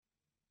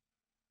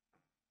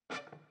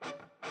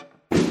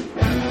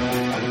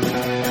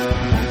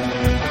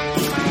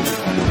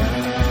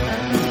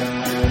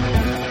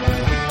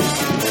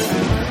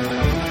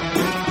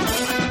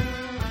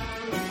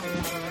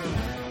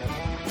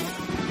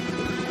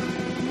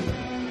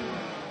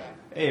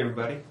Hey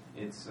everybody,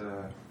 it's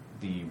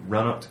the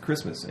run-up to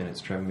Christmas, and it's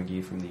Trevor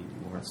McGee from the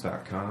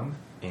Lawrence.com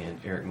and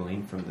Eric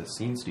Moline from the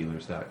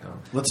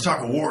SceneStealers.com. Let's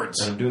talk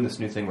awards. And I'm doing this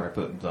new thing where I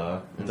put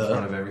the in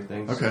front of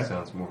everything, so it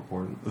sounds more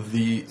important.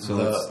 The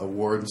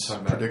awards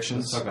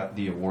predictions? Let's talk about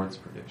the awards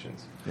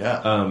predictions.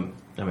 Yeah. I'm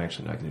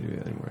actually not going to do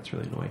that anymore. It's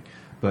really annoying.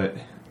 But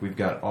we've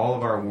got all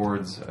of our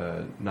awards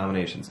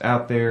nominations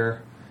out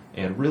there.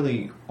 And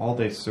really, all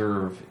they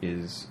serve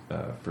is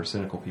for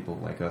cynical people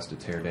like us to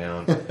tear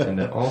down. And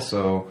then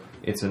also,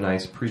 it's a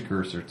nice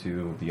precursor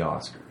to the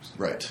Oscars.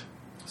 Right.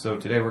 So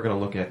today we're going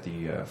to look at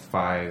the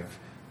 5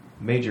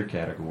 major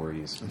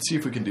categories. And see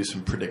if we can do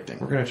some predicting.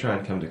 We're going to try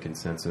and come to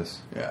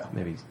consensus. Yeah.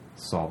 Maybe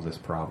solve this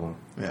problem.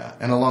 Yeah.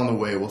 And along the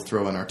way, we'll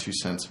throw in our 2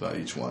 cents about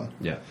each one.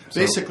 Yeah.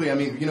 Basically, I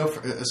mean,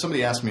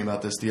 somebody asked me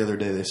about this the other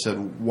day. They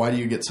said, why do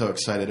you get so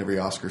excited every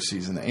Oscar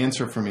season? The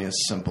answer for me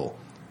is simple.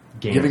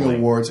 Gambling. Giving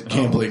awards,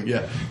 gambling,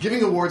 yeah.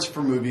 Giving awards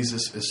for movies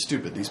is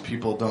stupid. These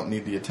people don't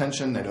need the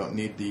attention. They don't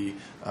need the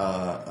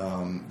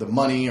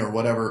money or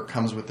whatever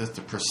comes with this,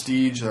 the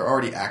prestige. They're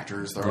already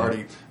actors. They're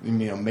already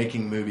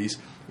making movies.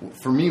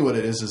 For me, what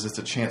it is it's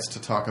a chance to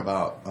talk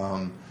about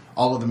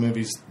all of the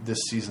movies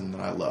this season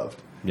that I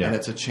loved. Yeah. And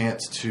it's a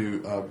chance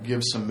to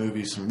give some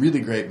movies, some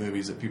really great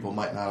movies that people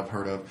might not have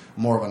heard of,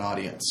 more of an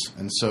audience.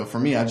 And so for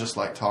me, I just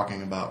like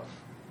talking about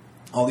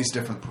all these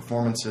different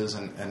performances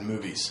and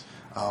movies.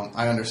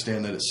 I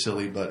understand that it's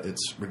silly, but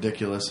it's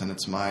ridiculous, and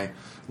it's my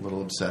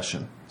little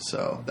obsession.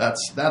 So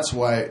that's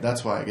why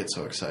I get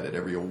so excited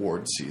every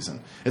award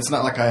season. It's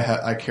not like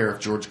I care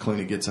if George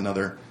Clooney gets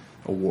another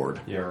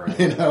award. Yeah,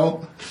 right.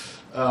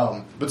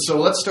 But so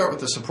let's start with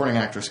the supporting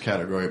actress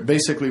category.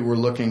 Basically, we're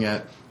looking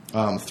at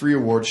 3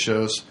 award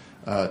shows,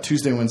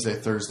 Tuesday, Wednesday,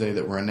 Thursday,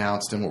 that were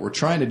announced, and what we're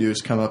trying to do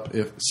is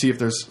see if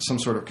there's some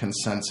sort of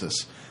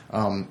consensus.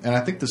 And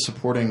I think the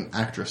supporting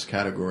actress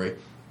category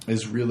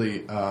is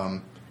really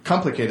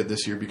complicated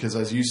this year because,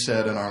 as you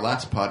said in our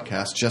last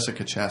podcast,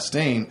 Jessica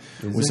Chastain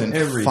was in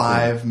everything.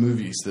 5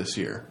 movies this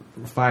year.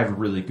 5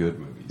 really good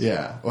movies.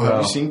 Yeah. Well,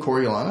 have you seen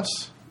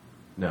Coriolanus?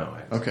 No.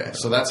 Okay,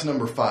 so that's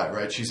number 5,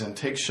 right? She's in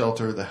Take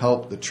Shelter, The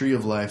Help, The Tree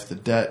of Life, The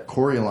Debt,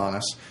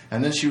 Coriolanus,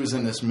 and then she was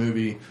in this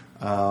movie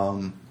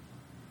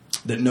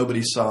that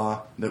nobody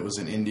saw that was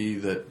an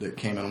indie that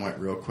came and went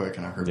real quick,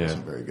 and I heard it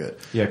wasn't very good.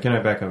 Yeah, can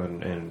I back up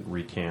and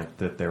recant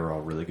that they were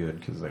all really good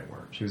because they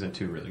weren't. She was in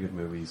 2 really good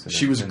movies.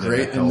 She was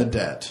great in The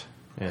Debt,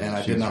 and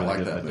I did not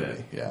like that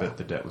movie. Yeah. But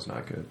The Debt was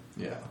not good.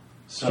 Yeah.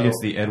 So, she gets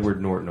the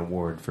Edward Norton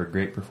Award for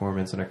great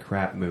performance in a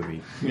crap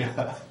movie.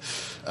 Yeah.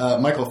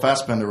 Michael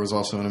Fassbender was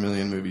also in a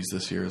million movies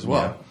this year as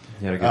well. Yeah,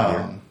 he had a good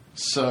year.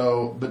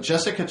 But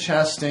Jessica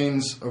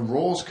Chastain's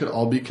roles could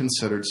all be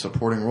considered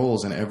supporting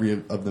roles in every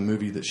of the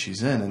movie that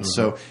she's in. And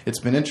so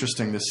it's been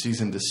interesting this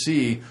season to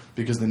see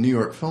because the New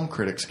York Film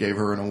Critics gave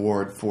her an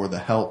award for The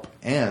Help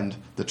and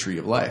The Tree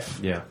of Life.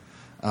 Yeah.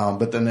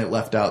 But then they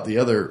left out the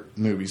other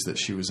movies that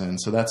she was in,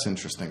 so that's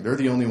interesting. They're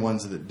the only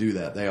ones that do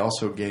that. They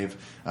also gave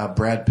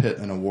Brad Pitt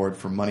an award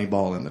for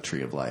Moneyball and The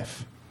Tree of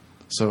Life.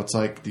 So it's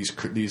like these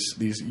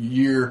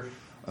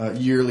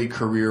yearly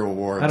career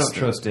awards. I don't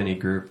trust any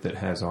group that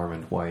has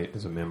Armand White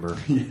as a member.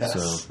 Yes.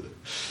 So.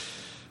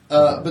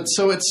 But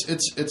so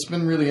it's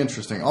been really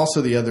interesting.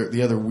 Also, the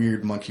other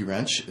weird monkey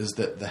wrench is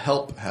that The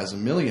Help has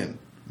 1 million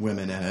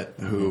women in it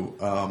who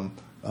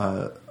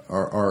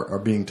are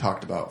being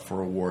talked about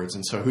for awards.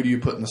 And so who do you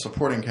put in the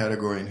supporting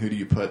category and who do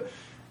you put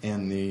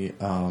in the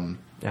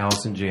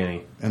Allison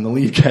Janney in the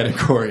lead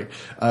category?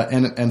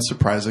 And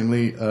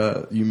surprisingly,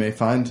 you may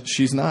find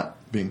she's not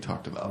being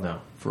talked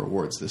about for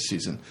awards this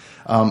season.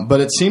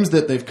 But it seems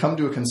that they've come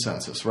to a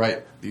consensus,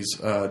 right? These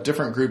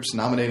different groups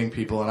nominating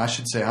people, and I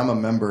should say I'm a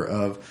member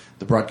of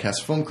the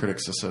Broadcast Film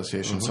Critics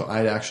Association, so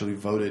I actually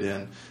voted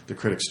in the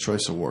Critics'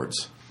 Choice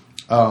Awards.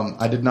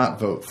 I did not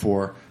vote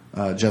for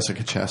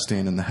Jessica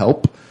Chastain in The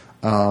Help,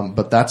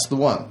 but that's the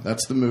one.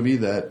 That's the movie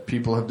that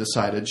people have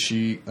decided.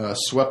 She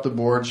swept the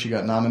board. She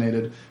got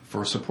nominated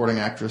for supporting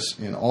actress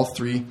in all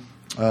 3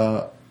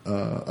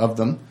 of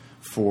them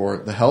for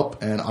The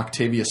Help, and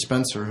Octavia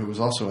Spencer, who was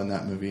also in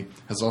that movie,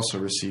 has also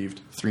received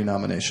 3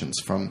 nominations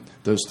from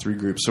those 3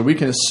 groups. So we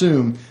can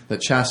assume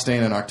that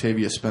Chastain and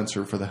Octavia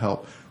Spencer for The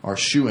Help are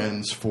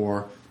shoo-ins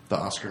for the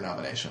Oscar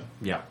nomination.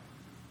 Yeah.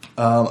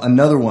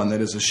 Another one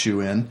that is a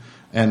shoo-in,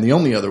 and the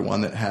only other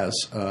one that has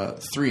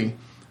 3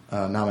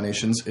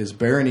 nominations, is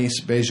Berenice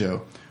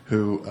Bejo,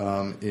 who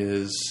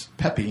is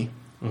Peppy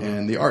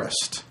in The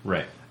Artist.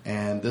 Right.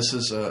 And this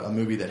is a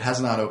movie that has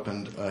not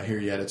opened here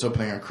yet. It's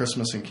opening on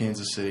Christmas in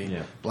Kansas City.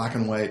 Yeah. Black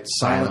and white,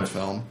 silent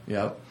film.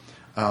 Yep.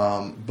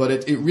 But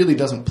it really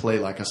doesn't play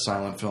like a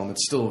silent film.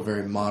 It's still a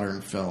very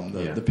modern film.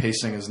 The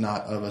pacing is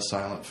not of a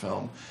silent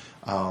film.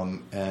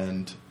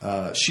 And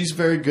she's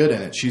very good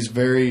in it. She's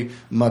very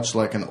much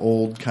like an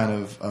old kind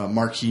of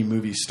marquee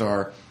movie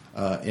star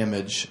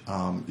image.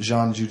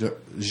 Jean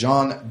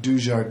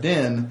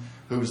Dujardin,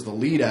 who's the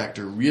lead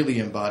actor, really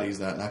embodies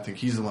that, and I think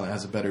he's the one that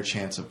has a better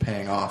chance of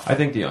paying off. I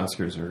think the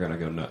Oscars are going to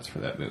go nuts for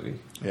that movie.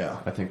 Yeah.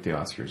 I think the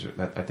Oscars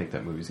I think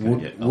that movie's going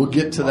to get We'll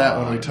get to that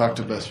when we talk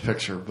to Best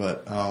Picture,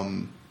 but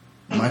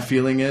My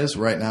feeling is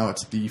right now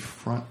it's the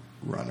front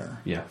runner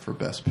Yeah. for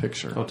Best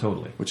Picture. Oh,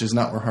 totally. Which is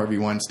not where Harvey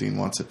Weinstein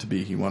wants it to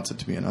be. He wants it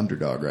to be an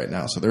underdog right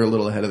now. So they're a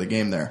little ahead of the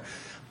game there.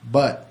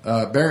 But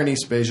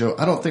Berenice Bejo,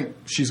 I don't think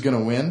she's going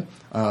to win.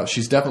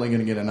 She's definitely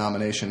going to get a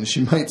nomination.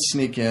 She might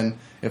sneak in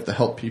if the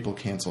Help people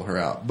cancel her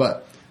out.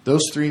 But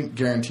those 3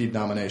 guaranteed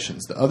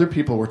nominations. The other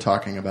people we're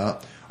talking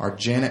about are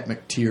Janet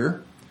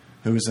McTeer,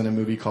 who is in a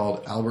movie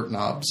called Albert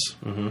Nobbs,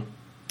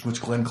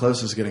 which Glenn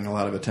Close is getting a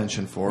lot of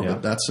attention for. Yeah.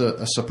 But that's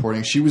a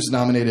supporting. She was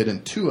nominated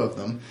in 2 of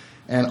them.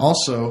 And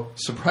also,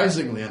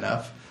 surprisingly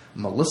enough,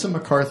 Melissa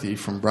McCarthy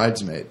from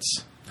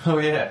Bridesmaids. Oh,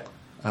 yeah.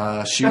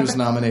 She was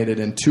nominated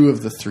in 2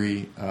 of the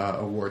 3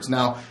 awards.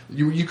 Now,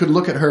 you could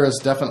look at her as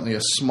definitely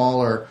a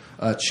smaller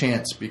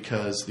chance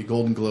because the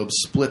Golden Globe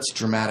splits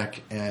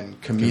dramatic and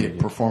comedic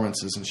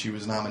performances, and she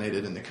was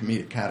nominated in the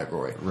comedic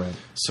category. Right.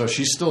 So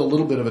she's still a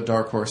little bit of a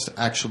dark horse to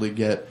actually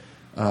get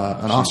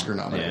an Oscar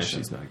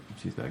nomination. Yeah,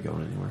 she's not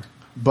going anywhere.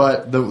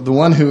 But the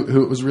one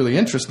who it was really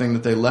interesting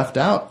that they left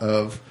out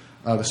of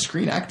the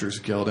Screen Actors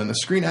Guild, and the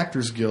Screen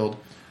Actors Guild...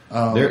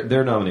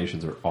 their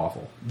nominations are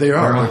awful. They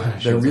are.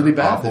 They're really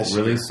bad awful, this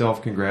really year.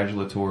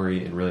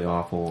 self-congratulatory and really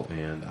awful,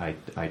 and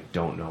I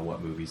don't know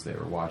what movies they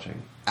were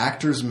watching.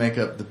 Actors make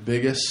up the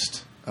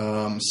biggest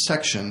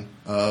section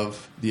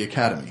of the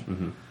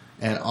Academy.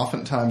 And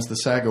oftentimes the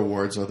SAG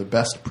Awards are the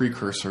best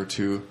precursor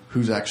to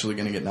who's actually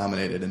going to get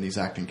nominated in these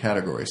acting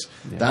categories.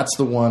 Yeah. That's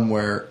the one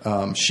where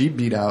she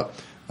beat out,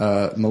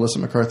 Melissa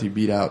McCarthy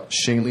beat out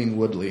Shailene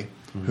Woodley,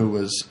 who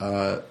was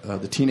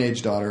the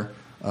teenage daughter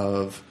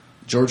of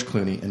George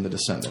Clooney in The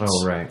Descendants.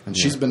 Oh, right. And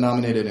she's been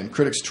nominated in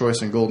Critics'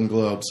 Choice and Golden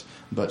Globes,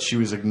 but she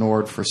was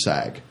ignored for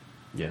SAG.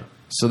 Yeah.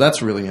 So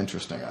that's really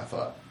interesting, I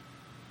thought.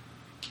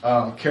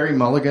 Carey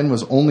Mulligan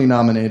was only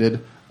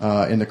nominated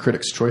in the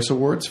Critics' Choice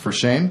Awards for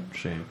Shame.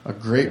 Shame. A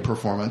great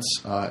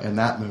performance in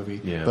that movie.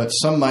 Yeah. But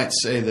some might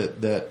say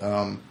that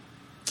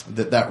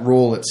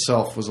role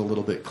itself was a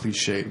little bit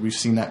cliched. We've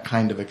seen that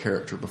kind of a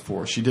character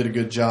before. She did a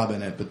good job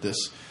in it, but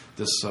this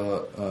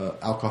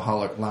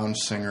alcoholic lounge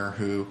singer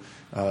who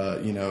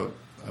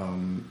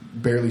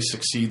barely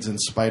succeeds in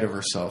spite of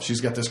herself.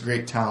 She's got this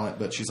great talent,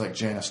 but she's like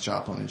Janis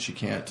Joplin, and she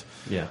can't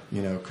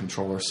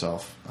control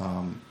herself.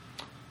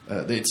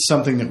 It's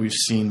something that we've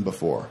seen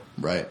before,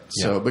 right?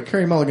 Yeah. So, but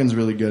Carey Mulligan's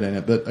really good in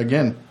it. But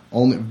again,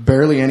 only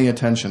barely any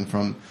attention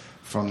from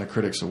the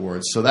Critics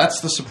Awards. So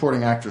that's the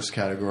supporting actress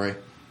category.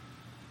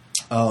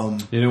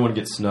 Did anyone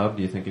get snubbed?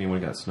 Do you think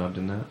anyone got snubbed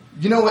in that?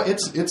 You know what?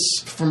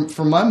 It's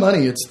for my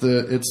money, it's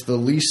the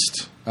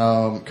least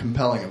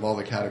compelling of all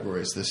the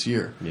categories this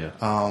year.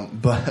 Yeah.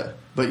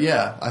 But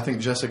yeah, I think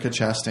Jessica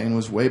Chastain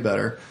was way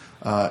better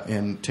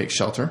in Take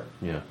Shelter.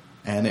 Yeah.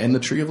 And in The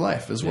Tree of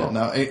Life as well.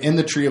 Yeah. Now, in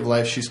The Tree of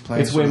Life, she's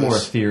playing... It's way more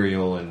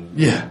ethereal and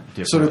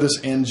different. Sort of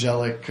this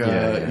angelic,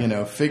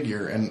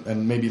 figure,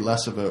 and maybe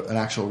less of an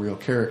actual real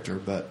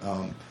character, but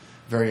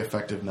very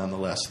effective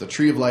nonetheless. The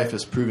Tree of Life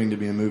is proving to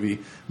be a movie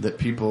that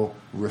people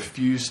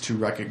refuse to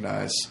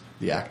recognize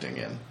the acting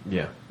in.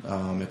 Yeah.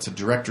 It's a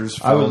director's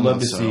film. I would love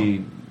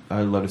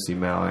to see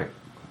Malik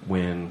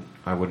win.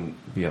 I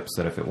wouldn't be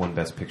upset if it won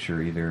Best Picture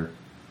either.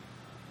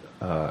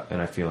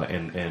 And I feel like,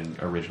 and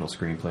original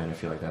screenplay, and I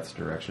feel like that's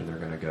the direction they're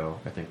going to go.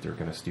 I think they're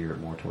going to steer it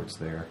more towards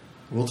there.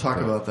 We'll talk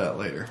about that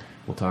later.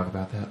 We'll talk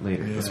about that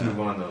later. Yeah. Let's move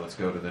on, though. Let's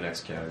go to the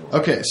next category.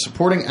 Okay,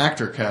 supporting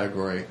actor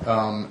category.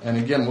 And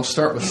again, we'll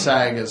start with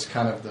SAG as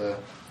kind of the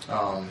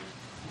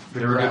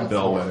They're a good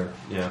bellwether.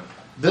 Yeah.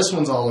 This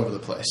one's all over the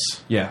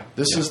place. Yeah.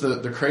 This is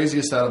the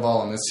craziest out of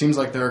all, and it seems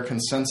like there are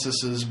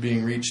consensuses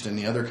being reached in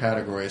the other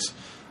categories.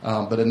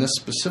 But in this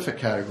specific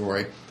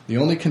category, the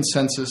only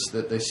consensus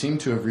that they seem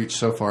to have reached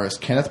so far is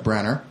Kenneth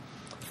Branagh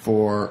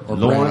or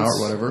Branagh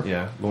or whatever.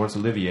 Yeah, Laurence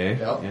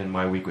Olivier in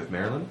My Week with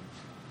Marilyn.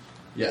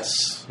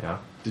 Yes. Yeah.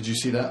 Did you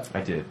see that?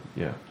 I did,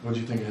 yeah. What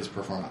did you think of his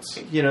performance?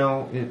 You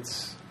know,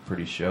 it's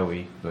pretty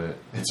showy, but...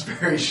 It's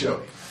very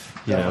showy.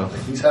 You know.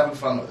 He's having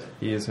fun with it.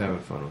 He is having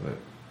fun with it.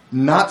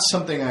 Not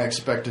something I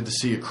expected to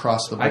see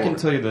across the board. I can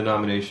tell you the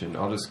nomination.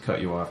 I'll just cut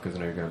you off because I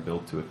know you're going to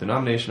build to it. The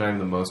nomination I'm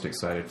the most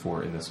excited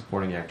for in the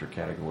supporting actor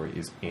category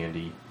is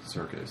Andy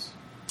Serkis.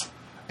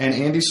 And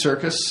Andy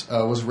Serkis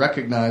was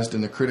recognized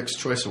in the Critics'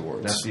 Choice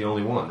Awards. That's the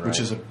only one, right? Which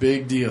is a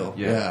big deal.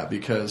 Yeah,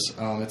 because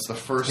it's the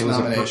first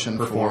nomination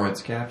for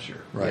performance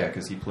capture. Right. Yeah,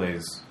 because he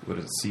plays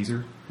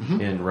Caesar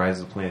in Rise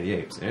of the Planet of the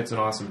Apes, and it's an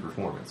awesome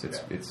performance.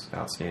 It's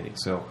outstanding.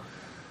 So,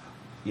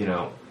 you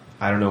know,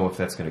 I don't know if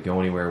that's going to go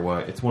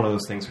anywhere. It's one of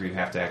those things where you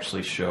have to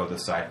actually show the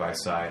side by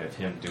side of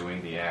him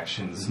doing the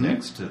actions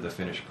next to the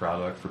finished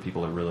product for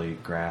people to really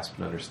grasp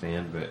and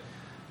understand. But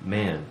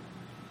man.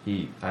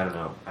 I don't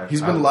know.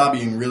 He's been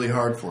lobbying really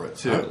hard for it,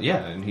 too.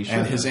 And he should.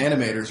 And his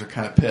animators are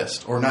kind of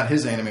pissed. Or not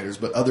his animators,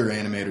 but other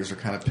animators are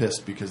kind of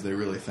pissed because they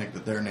really think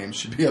that their names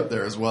should be up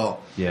there as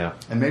well. Yeah.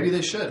 And maybe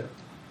they should.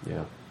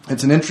 Yeah.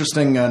 It's an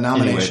interesting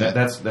nomination.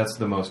 Anyway, that's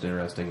the most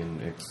interesting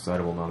and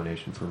excitable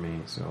nomination for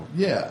me. So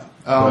yeah,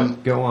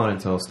 but go on and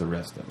tell us the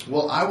rest of it.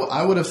 Well,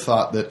 I would have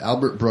thought that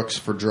Albert Brooks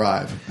for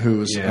Drive, who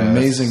was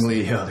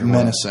amazingly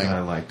menacing,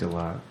 I liked a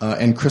lot,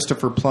 and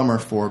Christopher Plummer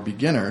for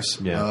Beginners,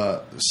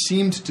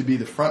 seemed to be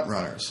the front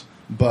runners.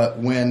 But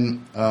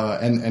when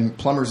and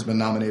Plummer's been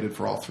nominated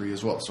for all three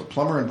as well. So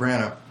Plummer and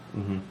Branagh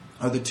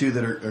are the two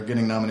that are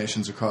getting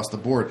nominations across the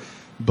board.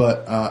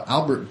 But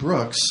Albert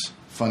Brooks,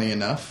 funny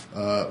enough,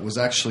 was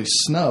actually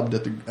snubbed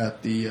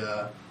at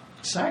the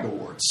SAG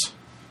Awards.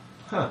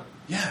 Huh.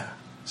 Yeah.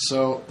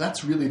 So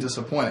that's really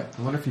disappointing.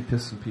 I wonder if he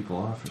pissed some people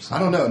off or something. I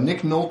don't know.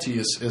 Nick Nolte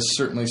is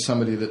certainly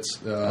somebody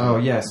that's...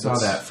 I saw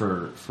that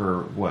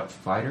for what?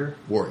 Fighter?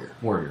 Warrior.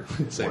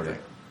 Same Warrior.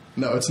 Thing.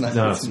 No, it's not.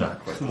 No, it's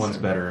not. One's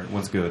better,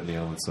 one's good, and the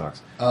other one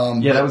sucks.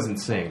 That was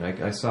insane.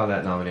 I saw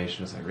that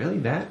nomination. I was like, really?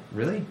 That?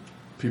 Really?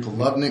 People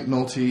love Nick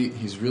Nolte.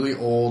 He's really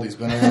old. He's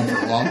been around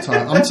for a long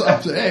time.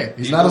 Hey,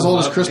 he's not as old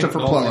as Christopher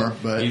Plummer,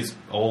 but... He's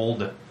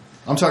old.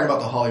 I'm talking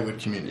about the Hollywood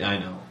community. I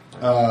know.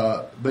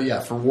 But yeah,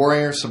 for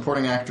Warrior,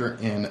 supporting actor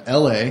in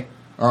L.A.,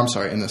 or I'm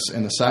sorry, in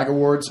the SAG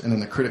Awards and in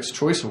the Critics'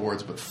 Choice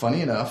Awards, but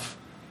funny enough,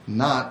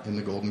 not in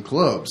the Golden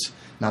Globes.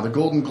 Now, the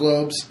Golden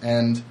Globes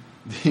and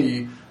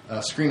the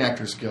Screen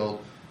Actors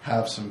Guild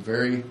have some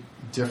very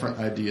different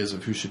ideas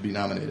of who should be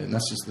nominated, and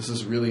this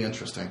is really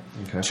interesting.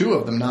 Okay. Two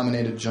of them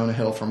nominated Jonah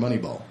Hill for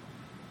Moneyball,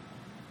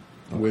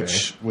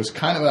 which was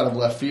kind of out of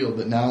left field,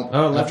 but now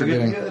after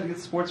getting good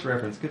sports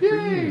reference, good for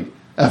you.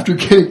 After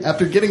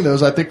getting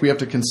those, I think we have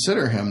to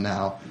consider him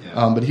now.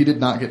 Yeah. But he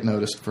did not get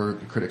noticed for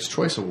the Critics'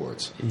 Choice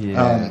Awards.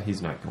 Yeah,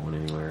 he's not going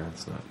anywhere.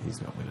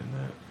 He's not winning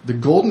that. The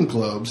Golden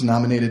Globes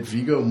nominated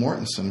Viggo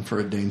Mortensen for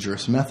A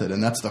Dangerous Method,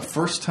 and that's the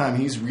first time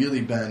he's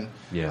really been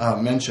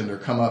mentioned or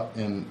come up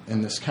in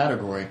this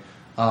category.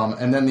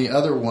 And then the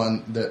other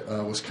one that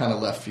was kind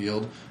of left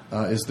field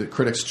is the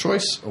Critics'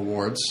 Choice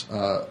Awards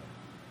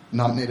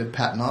nominated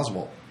Patton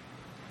Oswalt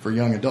for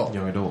Young Adult.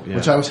 Young Adult, yeah.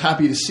 Which I was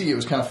happy to see. It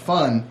was kind of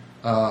fun.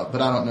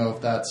 But I don't know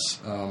if that's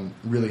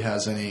really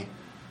has any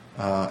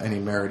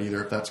merit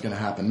either, if that's going to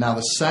happen. Now,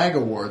 the SAG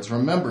Awards,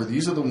 remember,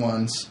 these are the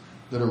ones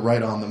that are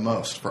right on the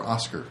most for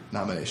Oscar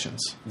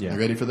nominations. Yeah. You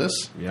ready for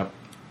this? Yep.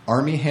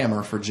 Armie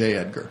Hammer for J.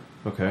 Edgar.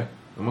 Okay.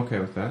 I'm okay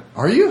with that.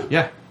 Are you?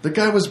 Yeah. The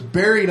guy was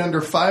buried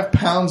under 5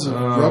 pounds of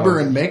rubber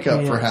and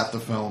makeup for half the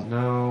film.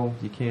 No,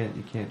 you can't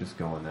just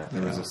go on that.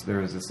 There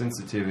was a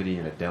sensitivity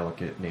and a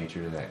delicate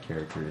nature to that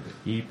character that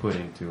he put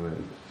into it.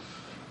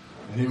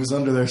 He was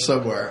under there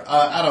somewhere.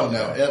 I don't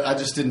know. I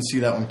just didn't see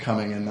that one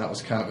coming, and that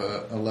was kind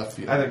of a left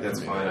field. I think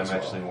that's fine. I'm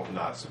actually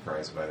not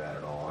surprised by that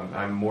at all.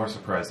 I'm more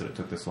surprised that it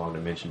took this long to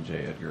mention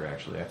J. Edgar,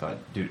 actually. I thought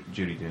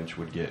Judi Dench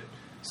would get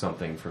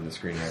something from the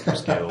Screen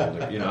Actors Guild.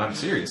 I'm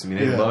serious. I mean,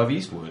 they love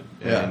Eastwood.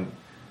 And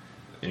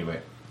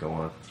anyway, go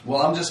on.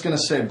 Well, I'm just going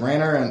to say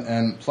Branagh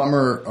and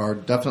Plummer are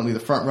definitely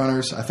the front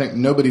runners. I think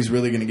nobody's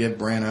really going to give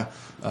Branagh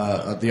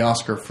the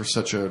Oscar for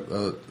such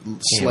a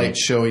slight,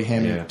 showy,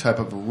 hammy type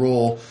of a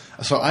role.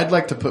 So I'd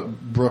like to put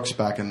Brooks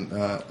back in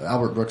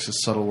Albert Brooks'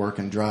 subtle work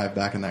and Drive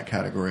back in that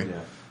category. Yeah.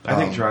 I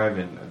think Drive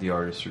and The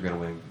Artist are going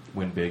to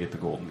win big at the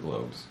Golden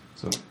Globes.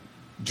 So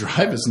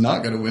Drive is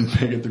not going to win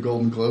big at the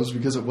Golden Globes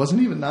because it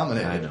wasn't even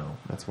nominated. I know.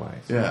 That's why.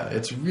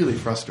 It's really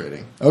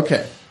frustrating.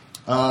 Okay.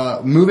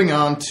 Moving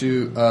on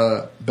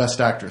to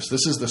Best Actress.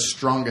 This is the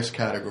strongest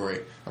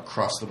category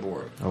across the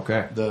board.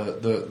 Okay.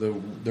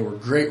 There were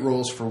great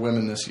roles for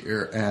women this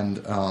year,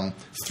 and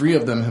 3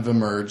 of them have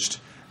emerged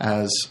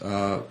as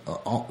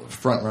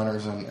front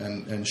runners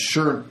and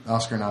sure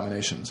Oscar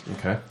nominations.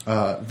 Okay.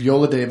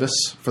 Viola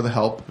Davis for The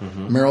Help,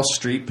 Meryl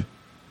Streep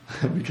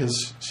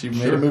because she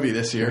made a movie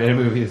this year.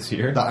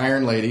 The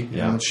Iron Lady,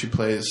 in which she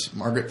plays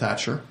Margaret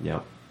Thatcher.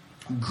 Yeah.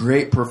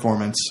 Great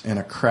performance in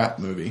a crap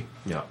movie.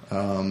 Yeah.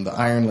 The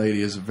Iron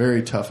Lady is a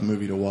very tough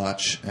movie to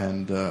watch,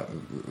 and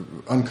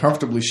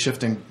uncomfortably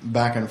shifting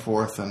back and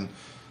forth and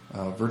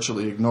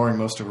virtually ignoring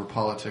most of her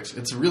politics.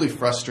 It's a really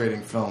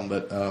frustrating film,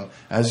 but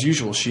as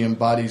usual, she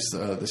embodies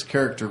this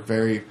character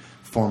very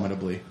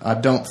formidably. I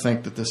don't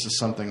think that this is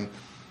something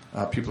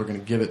people are going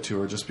to give it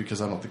to her just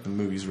because I don't think the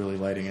movie's really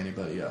lighting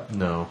anybody up.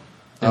 No.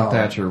 And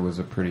Thatcher was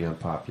a pretty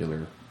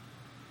unpopular...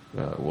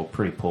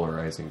 pretty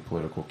polarizing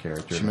political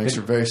character. She makes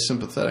her very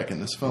sympathetic in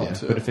this film,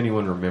 too. But if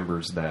anyone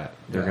remembers that,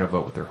 they're going to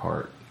vote with their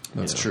heart.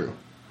 That's true.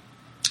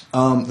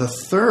 The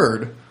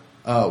third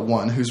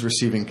one who's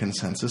receiving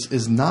consensus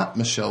is not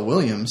Michelle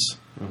Williams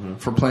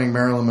for playing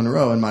Marilyn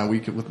Monroe in My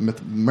Week with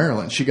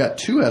Marilyn. She got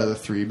 2 out of the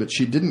 3, but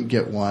she didn't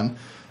get one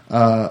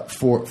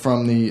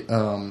from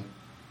the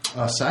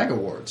SAG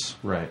Awards.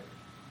 Right.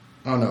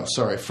 Oh, no,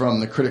 sorry,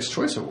 from the Critics'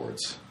 Choice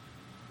Awards,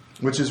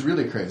 which is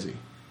really crazy.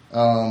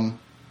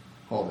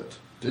 Hold it.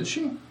 Did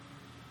she?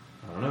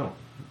 I don't know.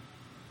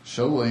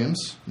 Michelle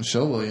Williams.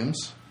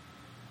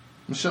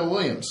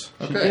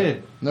 Okay. She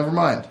did. Never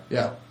mind.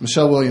 Yeah.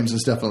 Michelle Williams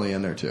is definitely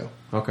in there, too.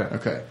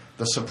 Okay.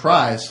 The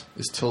surprise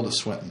is Tilda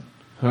Swinton.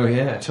 Oh,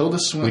 yeah. Tilda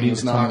Swinton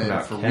was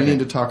nominated for We Need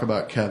to Talk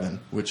About Kevin,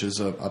 which is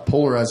a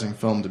polarizing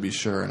film to be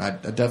sure, and I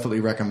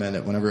definitely recommend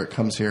it whenever it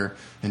comes here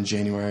in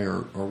January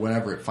or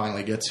whenever it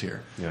finally gets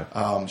here.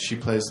 Yeah. She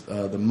plays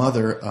the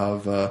mother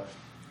of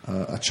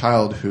a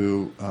child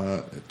who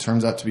it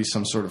turns out to be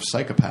some sort of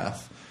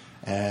psychopath,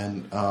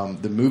 and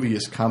the movie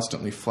is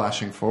constantly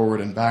flashing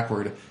forward and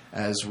backward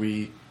as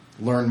we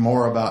learn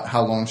more about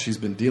how long she's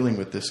been dealing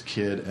with this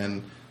kid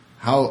and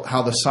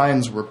how the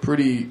signs were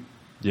pretty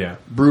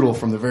brutal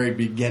from the very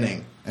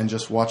beginning, and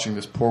just watching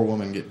this poor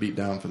woman get beat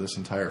down for this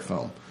entire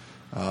film.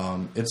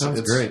 It's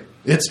great.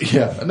 It's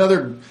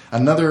another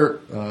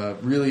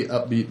really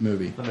upbeat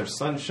movie. Another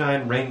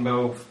sunshine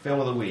rainbow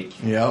film of the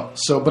week. Yeah.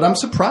 So, but I'm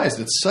surprised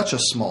it's such a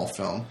small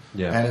film.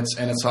 Yeah. And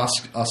it's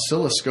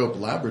Oscilloscope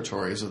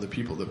Laboratories are the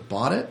people that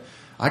bought it.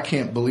 I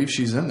can't believe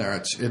she's in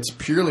there. It's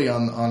purely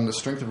on the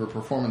strength of her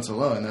performance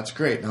alone, and that's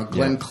great. Now,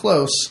 Glenn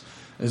Close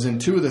is in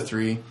 2 of the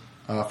 3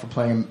 for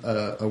playing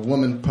a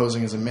woman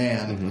posing as a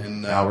man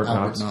in Albert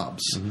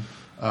Nobbs.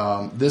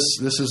 Mm-hmm.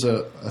 This is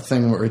a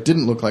thing where it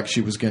didn't look like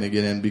she was going to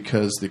get in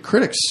because the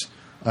Critics'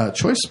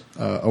 Choice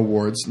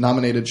Awards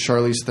nominated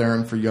Charlize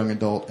Theron for Young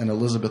Adult and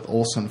Elizabeth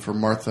Olsen for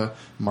Martha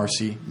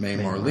Marcy May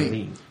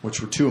Marlene, which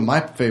were 2 of my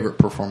favorite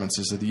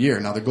performances of the year.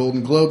 Now, the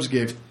Golden Globes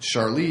gave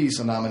Charlize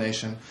a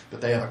nomination,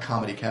 but they have a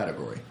comedy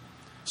category.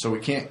 So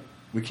we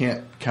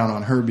can't count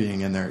on her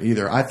being in there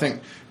either. I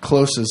think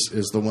Close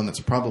is the one that's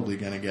probably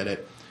going to get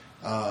it.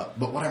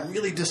 But what I'm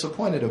really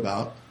disappointed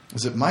about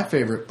is that my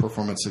favorite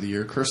performance of the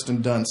year,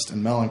 Kirsten Dunst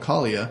in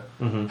Melancholia,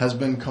 has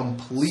been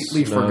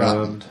completely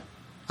forgotten.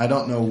 I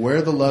don't know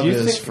where the love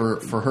is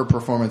for her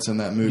performance in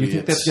that movie. Do you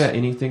think that's got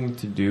anything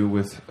to do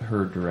with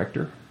her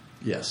director?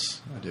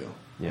 Yes, I do.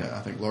 Yeah.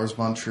 I think Lars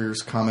von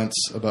Trier's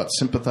comments about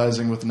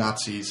sympathizing with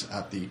Nazis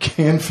at the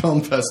Cannes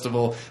Film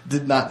Festival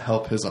did not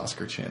help his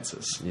Oscar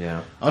chances.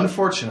 Yeah.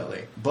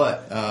 Unfortunately.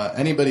 But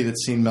anybody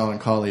that's seen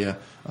Melancholia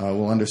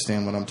will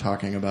understand what I'm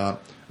talking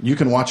about. You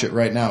can watch it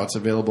right now. It's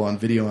available on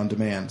video on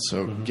demand.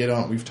 So get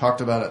on. We've talked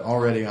about it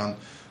already on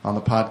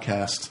the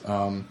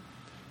podcast.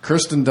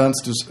 Kirsten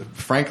Dunst is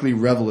frankly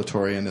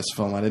revelatory in this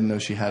film. I didn't know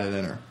she had it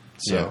in her.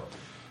 So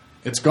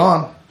it's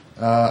gone.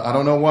 I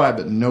don't know why,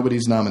 but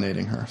nobody's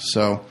nominating her.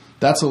 So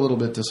that's a little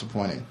bit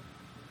disappointing.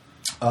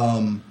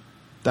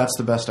 That's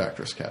the Best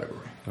Actress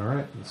category. All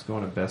right, let's go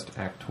on to Best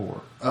Actor.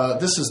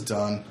 This is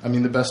done. I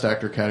mean, the Best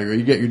Actor category.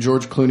 You get your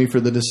George Clooney for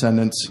The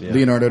Descendants,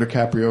 Leonardo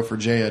DiCaprio for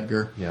J.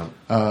 Edgar,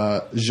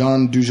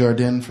 Jean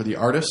Dujardin for The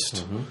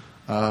Artist,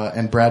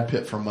 and Brad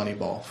Pitt for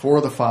Moneyball. 4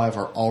 of the 5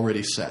 are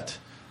already set.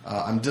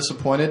 I'm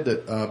disappointed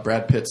that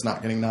Brad Pitt's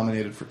not getting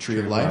nominated for Tree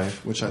of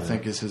Life, which I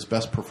think is his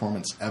best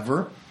performance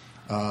ever.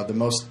 The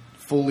most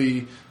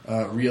fully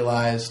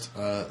realized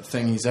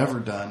thing he's ever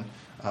done.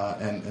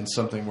 And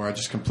something where I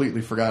just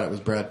completely forgot it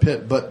was Brad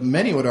Pitt. But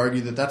many would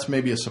argue that that's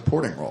maybe a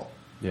supporting role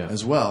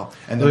as well.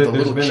 And that the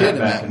little kid in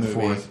that movie,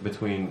 forth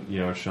between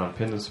Sean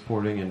Penn is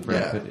supporting and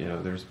Brad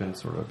Pitt. There's been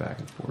sort of a back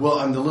and forth. Well,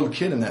 and the little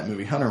kid in that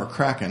movie, Hunter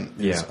McCracken,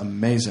 is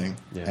amazing.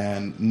 Yeah.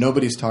 And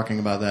nobody's talking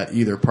about that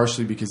either,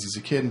 partially because he's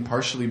a kid and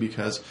partially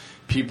because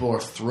people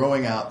are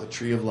throwing out the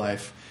Tree of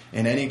Life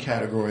in any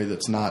category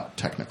that's not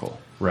technical.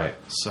 Right.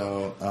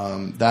 So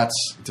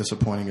that's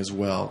disappointing as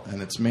well.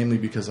 And it's mainly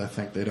because I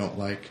think they don't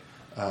like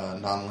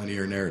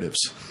nonlinear narratives.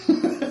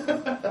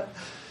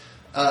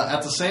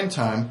 At the same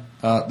time,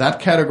 that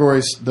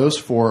categories, those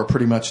 4 are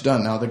pretty much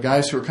done. Now, the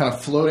guys who are kind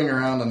of floating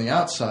around on the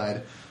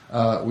outside,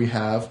 we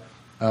have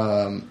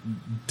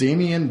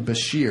Damien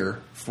Bashir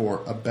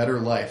for A Better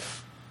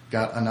Life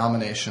got a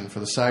nomination for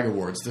the SAG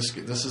Awards.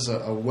 This is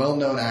a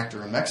well-known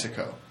actor in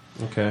Mexico.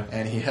 Okay.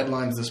 And he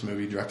headlines this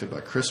movie directed by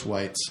Chris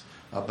Weitz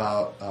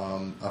about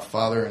a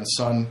father and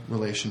son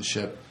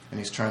relationship, and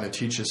he's trying to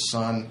teach his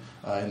son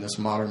in this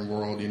modern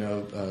world,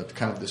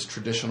 kind of this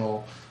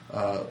traditional,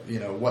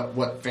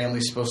 what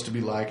family's supposed to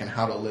be like and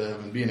how to live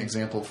and be an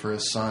example for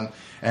his son.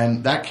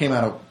 And that came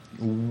out of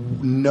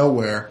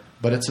nowhere,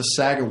 but it's a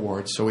SAG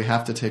award, so we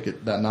have to take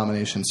that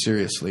nomination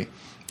seriously.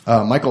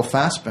 Michael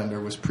Fassbender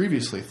was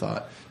previously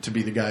thought to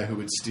be the guy who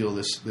would steal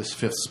this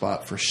 5th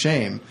spot for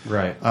Shame.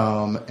 Right.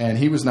 And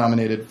he was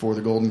nominated for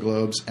the Golden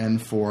Globes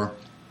and for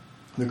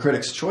the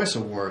Critics' Choice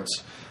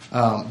Awards.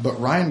 But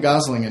Ryan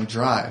Gosling in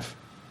Drive,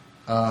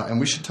 and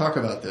we should talk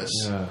about this.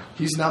 Yeah.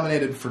 He's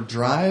nominated for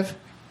Drive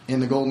in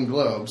the Golden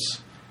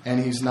Globes, and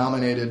he's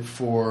nominated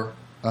for,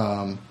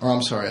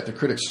 at the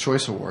Critics'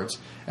 Choice Awards.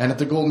 And at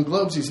the Golden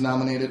Globes, he's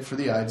nominated for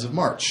The Ides of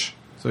March.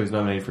 So he's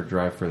nominated for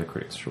Drive for the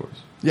Critics' Choice.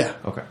 Yeah.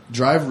 Okay.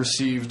 Drive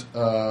received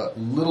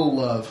little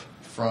love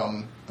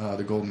from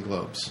the Golden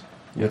Globes.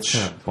 Yeah, it's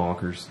kind of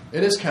bonkers.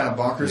 It is kind of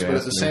bonkers, but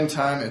at the same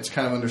time, it's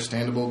kind of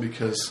understandable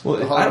because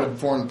the Hollywood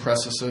Foreign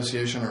Press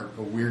Association are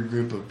a weird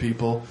group of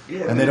people,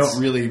 and they don't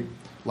really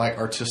like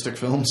artistic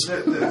films.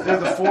 They're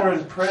the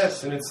foreign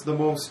press, and it's the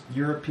most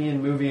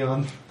European movie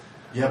on.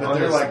 Yeah, but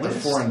they're like the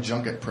foreign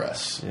junket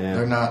press. Yeah.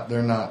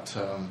 They're not.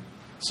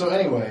 So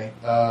anyway,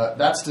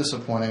 that's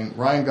disappointing.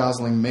 Ryan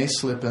Gosling may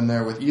slip in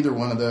there with either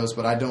one of those,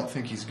 but I don't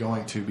think he's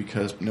going to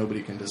because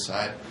nobody can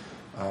decide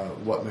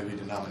what movie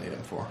to nominate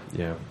him for.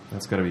 Yeah,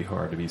 that's got to be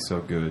hard to be so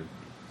good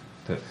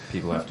that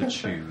people have to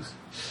choose.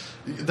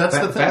 That's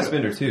the thing.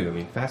 Fassbender too. I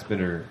mean,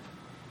 Fassbender,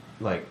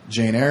 like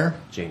Jane Eyre,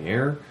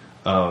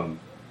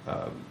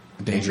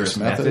 Dangerous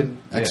Method,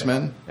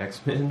 X-Men.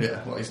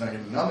 Yeah, well, he's not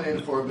getting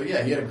nominated for it, but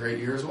yeah, he had a great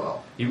year as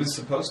well. He was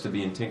supposed to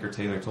be in Tinker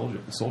Tailor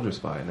Soldier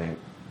Spy, and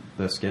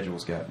the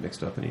schedules got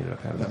mixed up, and he ended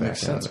up having that to back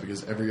makes sense down.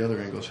 because every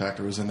other English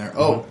actor was in there.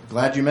 Oh,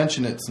 glad you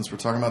mentioned it since we're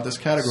talking about this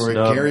category.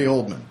 Gary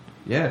Oldman.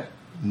 Yeah.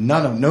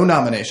 No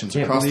nominations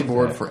across the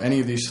board that. for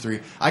any of these three.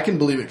 I can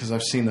believe it because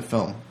I've seen the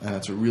film, and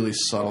it's a really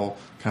subtle,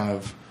 kind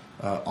of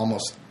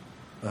almost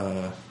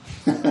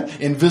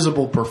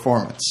invisible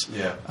performance.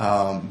 Yeah.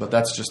 But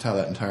that's just how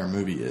that entire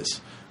movie is.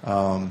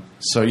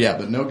 So yeah,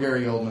 but no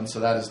Gary Oldman, so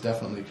that is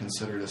definitely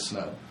considered a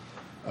snub.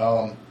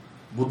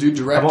 We'll do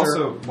director. I'm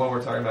also, while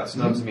we're talking about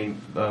snubs, I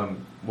mean,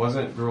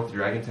 wasn't Girl with the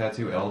Dragon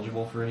Tattoo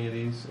eligible for any of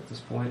these at this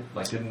point?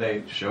 Like, didn't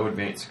they show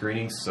advanced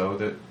screenings so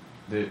that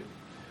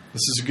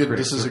This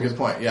is a good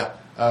point. Yeah,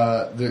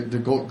 the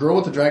Girl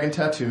with the Dragon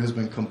Tattoo has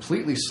been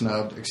completely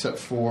snubbed, except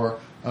for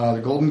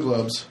the Golden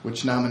Globes,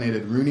 which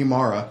nominated Rooney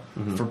Mara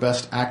for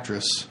Best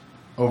Actress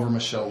over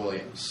Michelle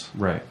Williams.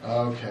 Right.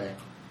 Okay,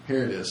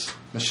 here it is.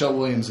 Michelle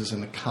Williams is in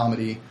the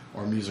comedy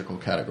or musical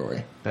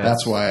category.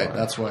 That's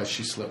why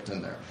she slipped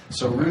in there.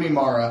 So Rooney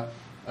Mara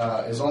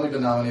has only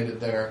been nominated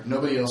there.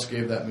 Nobody else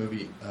gave that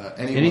movie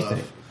anything.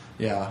 Love.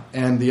 Yeah,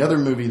 and the other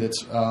movie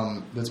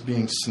that's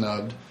being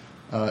snubbed.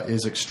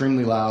 Is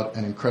Extremely Loud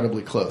and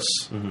Incredibly Close,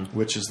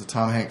 which is the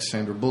Tom Hanks,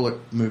 Sandra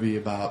Bullock movie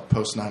about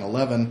post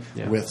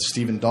 9/11 with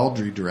Stephen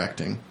Daldry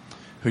directing,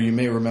 who you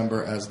may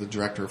remember as the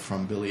director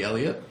from Billy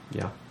Elliot,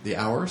 The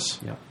Hours,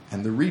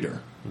 and The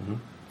Reader.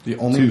 The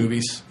only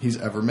movies he's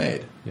ever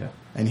made. Yeah.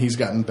 And he's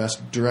gotten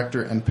Best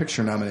Director and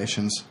Picture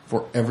nominations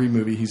for every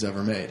movie he's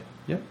ever made.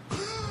 Yep.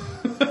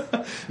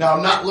 Now,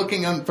 I'm not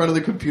looking in front of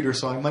the computer,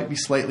 so I might be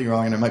slightly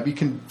wrong, and I might be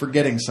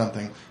forgetting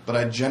something, but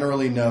I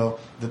generally know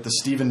that the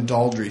Stephen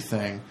Daldry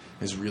thing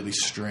is really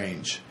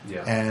strange.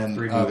 Yeah, and,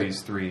 3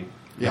 movies, 3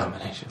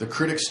 nominations. The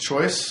Critics'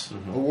 Choice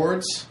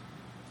Awards,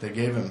 they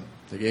gave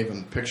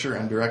him Picture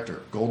and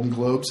Director. Golden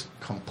Globes,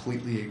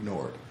 completely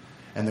ignored.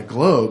 And the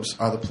Globes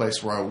are the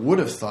place where I would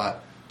have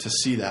thought to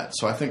see that,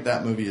 so I think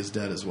that movie is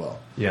dead as well.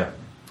 Yeah.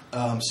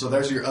 So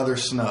there's your other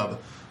snub.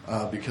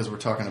 Because we're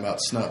talking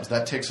about snubs.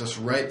 That takes us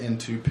right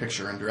into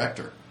Picture and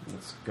Director.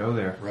 Let's go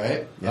there.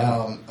 Right?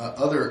 Yeah.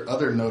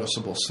 Other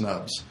noticeable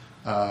snubs.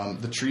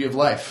 The Tree of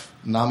Life,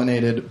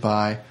 nominated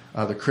by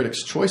the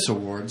Critics' Choice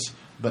Awards,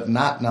 but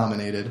not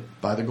nominated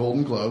by the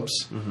Golden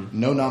Globes.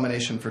 No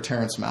nomination for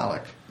Terrence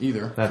Malick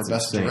either for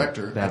Best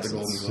Director at the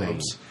Golden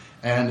Globes.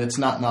 And it's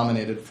not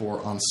nominated for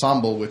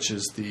Ensemble, which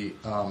is the...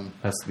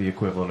 that's the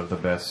equivalent of the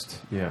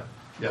best,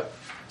 Yep.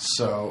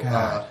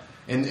 So...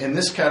 In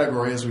this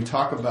category, as we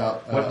talk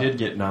about... what did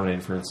get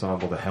nominated for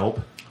Ensemble? The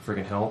Help?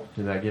 Friggin' Help?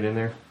 Did that get in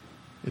there?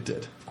 It did.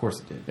 Of course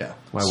it did. Yeah.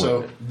 Why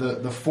wouldn't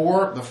it? The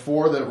four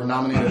that were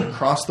nominated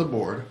across the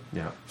board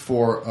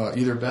for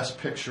either Best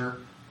Picture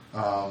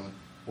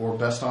or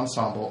Best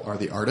Ensemble are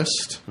The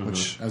Artist,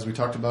 which, as we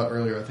talked about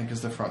earlier, I think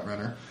is the front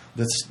runner.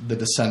 That's The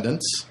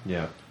Descendants.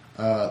 Yeah.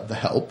 The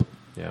Help.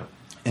 Yeah.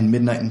 And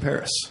Midnight in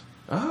Paris.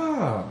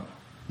 Ah.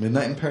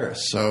 Midnight in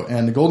Paris. So,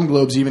 and the Golden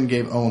Globes even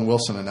gave Owen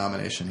Wilson a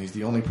nomination. He's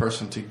the only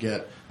person to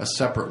get a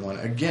separate one.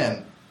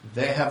 Again,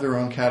 they have their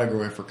own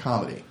category for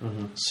comedy.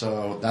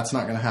 So that's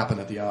not going to happen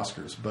at the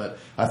Oscars. But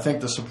I think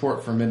the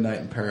support for Midnight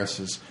in Paris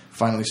is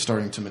finally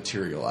starting to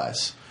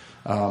materialize.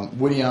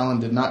 Woody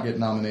Allen did not get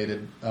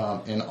nominated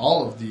in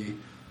all of the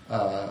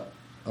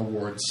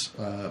awards.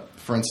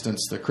 For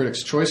instance, the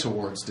Critics' Choice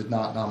Awards did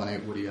not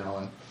nominate Woody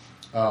Allen.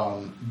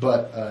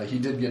 But he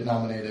did get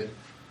nominated...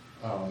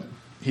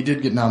 He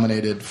did get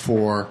nominated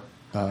for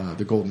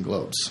the Golden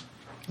Globes,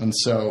 and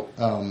so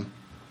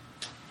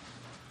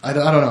I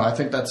don't know. I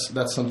think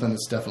that's something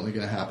that's definitely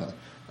going to happen.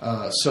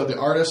 So The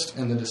Artist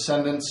and The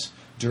Descendants,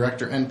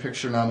 Director and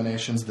Picture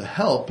nominations. The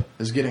Help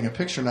is getting a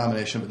Picture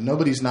nomination, but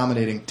nobody's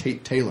nominating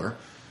Tate Taylor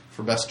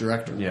for Best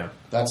Director. Yeah,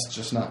 that's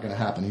just not going to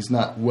happen. He's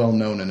not well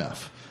known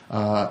enough.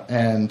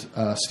 And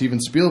Steven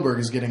Spielberg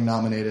is getting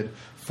nominated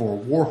for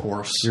War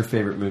Horse. Your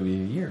favorite movie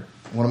of the year.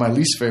 One of my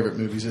least favorite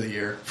movies of the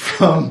year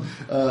from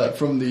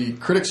the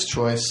Critics'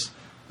 Choice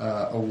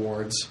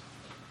Awards.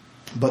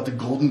 But the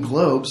Golden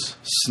Globes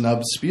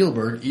snubbed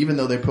Spielberg, even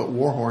though they put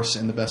War Horse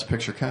in the Best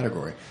Picture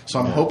category. So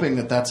I'm hoping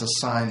that that's a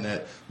sign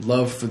that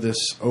love for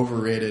this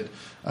overrated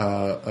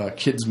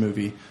kids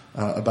movie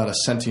about a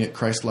sentient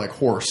Christ-like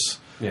horse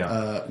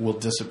will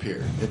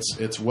disappear.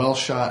 It's well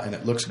shot and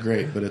it looks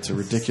great, but it's a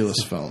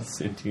ridiculous film.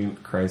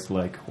 Sentient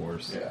Christ-like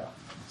horse. Yeah.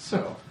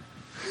 So,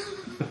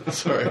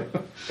 sorry.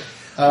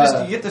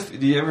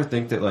 Do you ever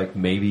think that like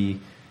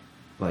maybe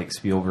like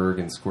Spielberg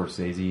and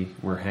Scorsese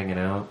were hanging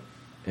out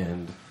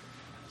and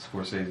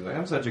Scorsese's like,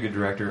 I'm such a good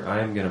director,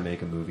 I'm going to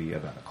make a movie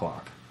about a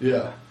clock.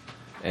 Yeah.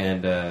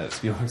 And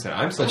Spielberg said,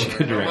 I'm such a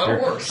good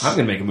director, I'm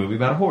going to make a movie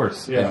about a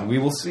horse. Yeah. And we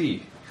will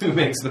see who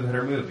makes the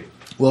better movie.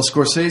 Well,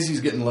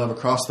 Scorsese's getting love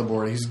across the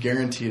board. He's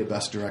guaranteed a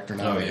Best Director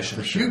nomination.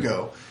 For sure.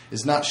 Hugo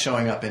is not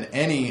showing up in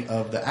any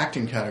of the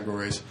acting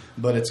categories,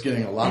 but it's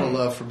getting a lot of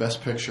love for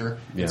Best Picture.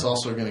 Yeah. It's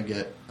also going to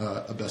get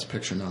a Best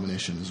Picture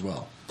nomination as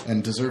well,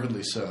 and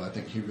deservedly so. I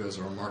think Hugo's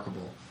a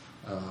remarkable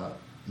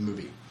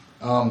movie.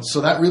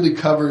 So that really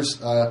covers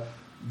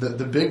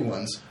the big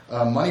ones.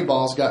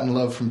 Moneyball's gotten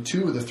love from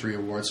 2 of the 3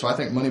 awards, so I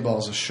think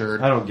Moneyball's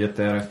assured. I don't get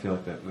that. I feel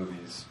like that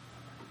movie's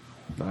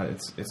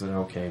it's an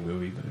okay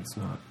movie, but it's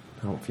not.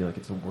 I don't feel like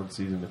it's award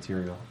season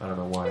material. I don't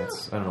know why I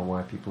don't know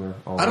why people are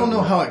all. I don't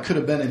know how it could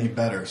have been any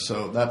better.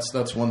 So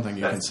that's one thing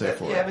you can say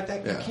for it. Yeah,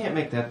 but you can't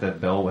make that the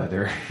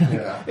bellwether.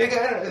 Yeah,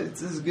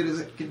 it's as good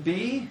as it could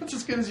be. It's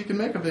as good as you can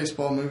make a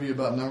baseball movie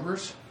about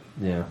numbers.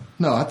 Yeah.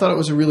 No, I thought it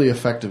was a really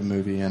effective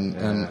movie, and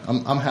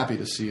I'm happy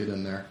to see it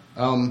in there.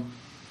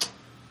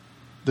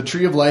 The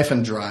Tree of Life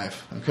and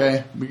Drive.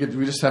 Okay, we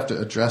just have to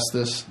address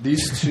this.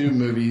 These 2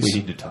 movies. We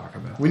need to talk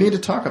about. We need to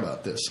talk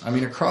about this. I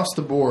mean, across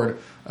the board,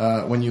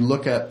 when you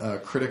look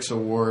at critics'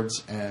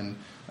 awards and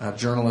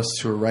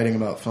journalists who are writing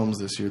about films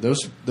this year,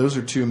 those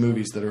are 2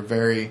 movies that are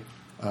very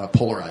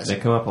polarizing.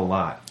 They come up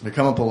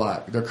a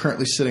lot. They're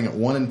currently sitting at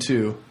 1 and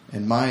 2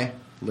 in my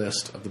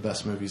list of the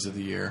best movies of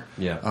the year.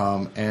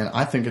 Yeah. And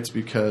I think it's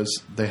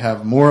because they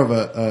have more of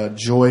a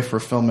joy for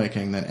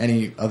filmmaking than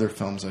any other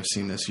films I've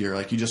seen this year.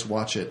 Like, you just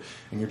watch it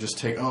and you're just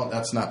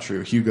that's not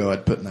true. Hugo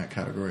I'd put in that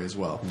category as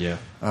well. Yeah.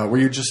 Where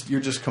you're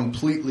just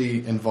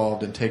completely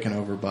involved and taken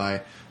over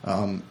by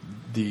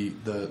the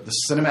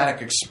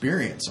cinematic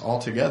experience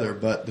altogether.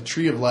 But The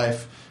Tree of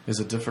Life is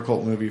a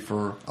difficult movie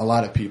for a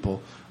lot of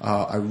people.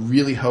 I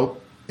really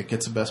hope it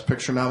gets a Best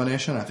Picture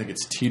nomination. I think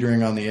it's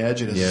teetering on the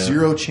edge. It has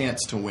zero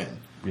chance to win.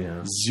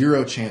 Yeah.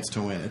 Zero chance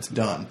to win. It's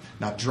done.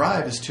 Now,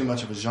 Drive is too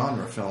much of a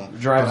genre film.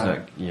 Drive's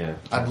not, yeah.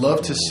 I'd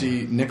love to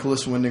see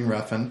Nicholas Winding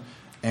Refn,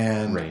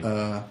 and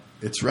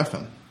it's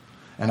Refn.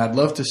 And I'd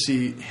love to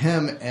see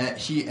him,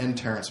 and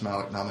Terrence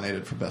Malick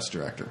nominated for Best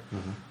Director.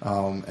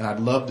 Mm-hmm. And I'd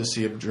love to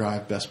see a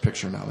Drive Best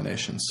Picture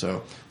nomination.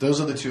 So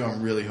those are the 2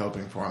 I'm really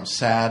hoping for. I'm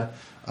sad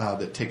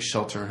that Take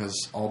Shelter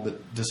has all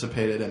but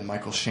dissipated, and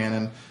Michael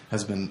Shannon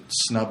has been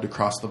snubbed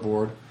across the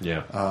board.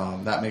 Yeah.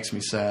 That makes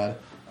me sad.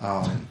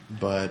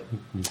 But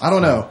I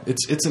don't know.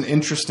 It's an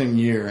interesting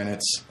year, and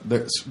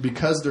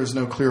because there's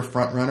no clear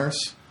front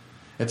runners,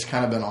 it's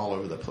kind of been all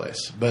over the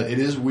place. But it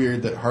is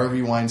weird that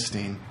Harvey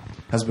Weinstein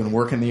has been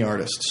working the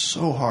artist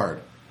so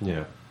hard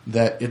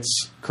that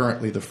it's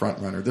currently the front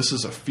runner. This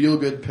is a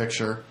feel-good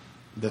picture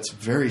that's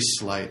very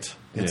slight.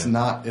 It's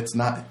not. There's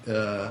not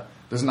a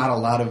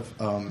lot of.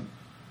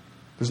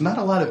 There's not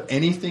a lot of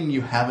anything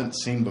you haven't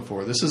seen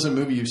before. This is a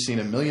movie you've seen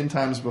a million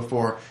times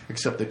before,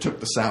 except they took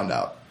the sound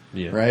out.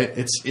 Yeah. Right.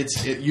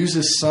 It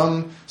uses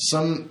some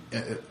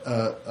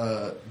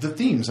the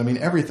themes. I mean,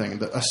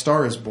 everything. A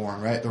Star Is Born.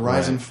 Right. The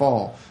rise and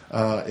fall.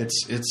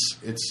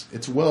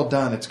 It's well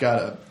done. It's got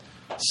a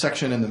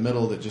section in the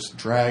middle that just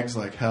drags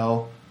like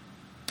hell.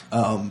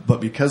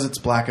 But because it's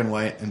black and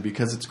white, and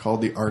because it's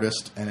called The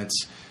Artist, and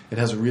it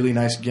has a really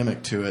nice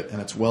gimmick to it,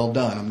 and it's well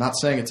done. I'm not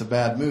saying it's a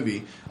bad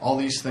movie. All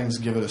these things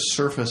give it a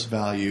surface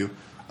value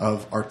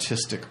of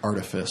artistic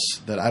artifice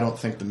that I don't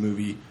think the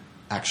movie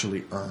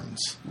actually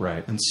earns.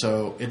 Right. And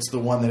so it's the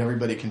one that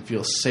everybody can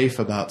feel safe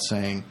about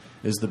saying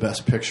is the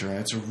best picture. And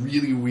it's a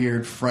really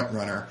weird front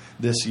runner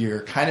this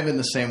year, kind of in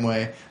the same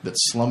way that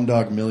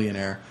Slumdog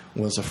Millionaire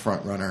was a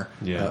front runner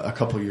a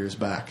couple years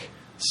back.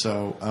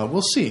 So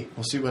we'll see.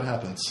 We'll see what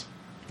happens.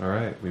 All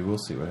right. We will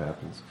see what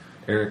happens.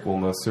 Eric will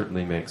most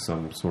certainly make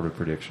some sort of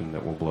prediction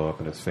that will blow up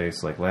in his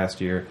face like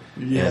last year.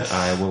 Yes. And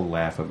I will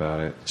laugh about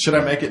it. Should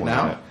I make it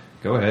now?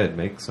 Go ahead.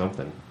 Make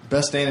something.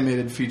 Best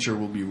animated feature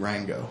will be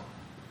Rango.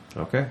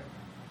 Okay.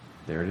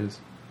 There it is.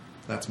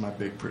 That's my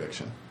big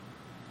prediction.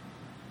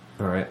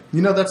 All right.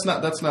 You know, that's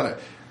not a.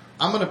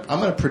 I'm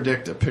gonna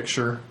predict a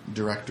picture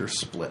director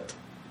split.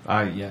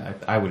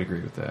 I would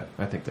agree with that.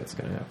 I think that's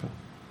going to happen.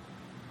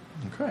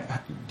 Okay.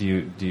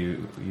 Do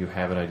you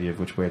have an idea of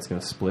which way it's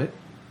going to split?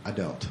 I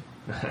don't.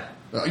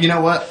 You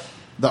know what?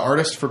 The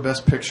Artist for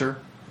Best Picture.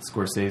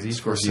 Scorsese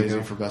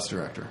for Best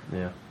Director.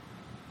 Yeah.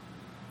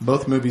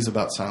 Both movies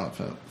about silent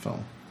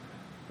film.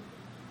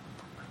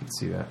 I can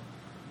see that.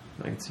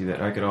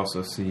 I could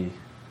also see.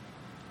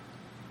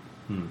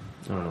 I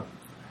don't know.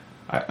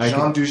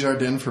 Jean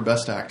Dujardin for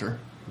Best Actor.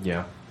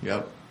 Yeah.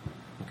 Yep.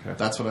 Okay.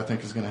 That's what I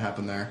think is going to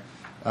happen there.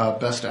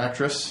 Best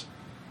Actress.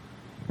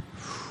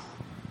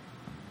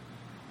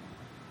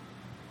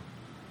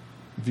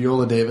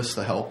 Viola Davis,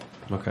 The Help.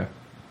 Okay.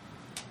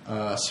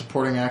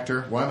 Supporting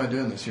Actor. Why am I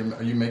doing this?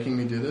 Are you making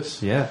me do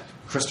this? Yeah.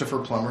 Christopher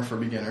Plummer for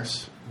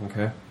Beginners.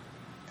 Okay.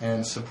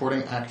 And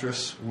Supporting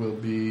Actress will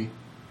be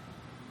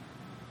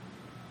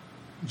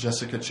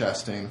Jessica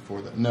Chastain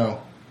for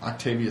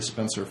Octavia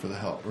Spencer for The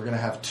Help. We're going to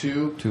have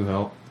two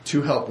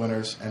Help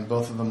winners, and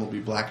both of them will be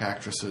black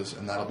actresses,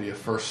 and that'll be a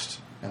first,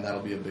 and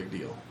that'll be a big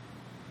deal.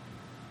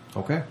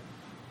 Okay.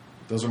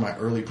 Those are my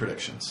early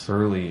predictions.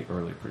 Early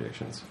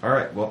predictions. All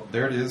right, well,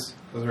 there it is.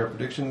 Those are our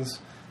predictions.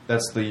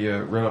 That's the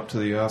run-up to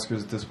the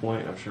Oscars at this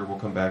point. I'm sure we'll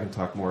come back and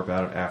talk more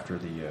about it after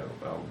the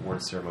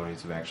award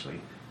ceremonies have actually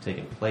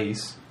taken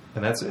place.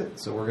 And that's it.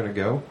 So we're going to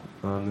go.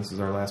 This is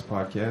our last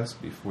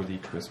podcast before the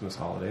Christmas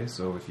holiday.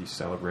 So if you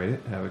celebrate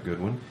it, have a good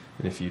one.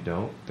 And if you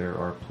don't, there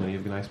are plenty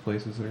of nice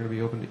places that are going to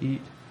be open to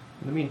eat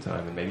in the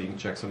meantime. And maybe you can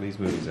check some of these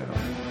movies out.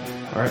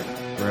 All right,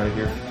 we're out of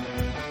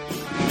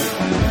here.